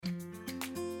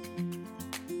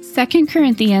2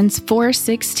 Corinthians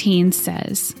 4:16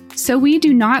 says, "So we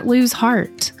do not lose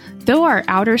heart. Though our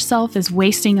outer self is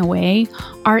wasting away,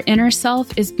 our inner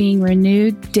self is being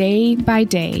renewed day by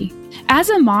day." As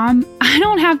a mom, I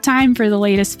don't have time for the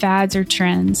latest fads or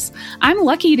trends. I'm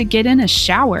lucky to get in a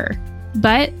shower.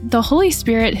 But the Holy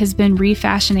Spirit has been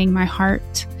refashioning my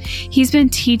heart. He's been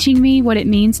teaching me what it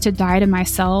means to die to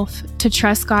myself, to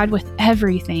trust God with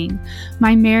everything.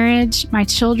 My marriage, my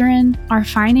children, our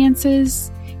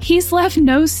finances. He's left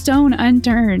no stone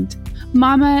unturned.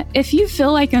 Mama, if you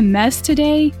feel like a mess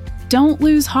today, don't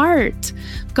lose heart.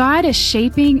 God is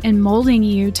shaping and molding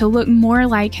you to look more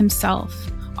like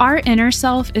Himself. Our inner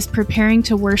self is preparing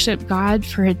to worship God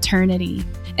for eternity.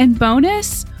 And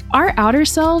bonus, our outer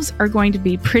selves are going to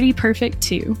be pretty perfect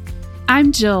too.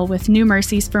 I'm Jill with New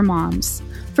Mercies for Moms.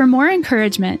 For more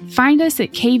encouragement, find us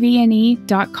at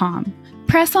kvne.com.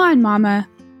 Press on, Mama.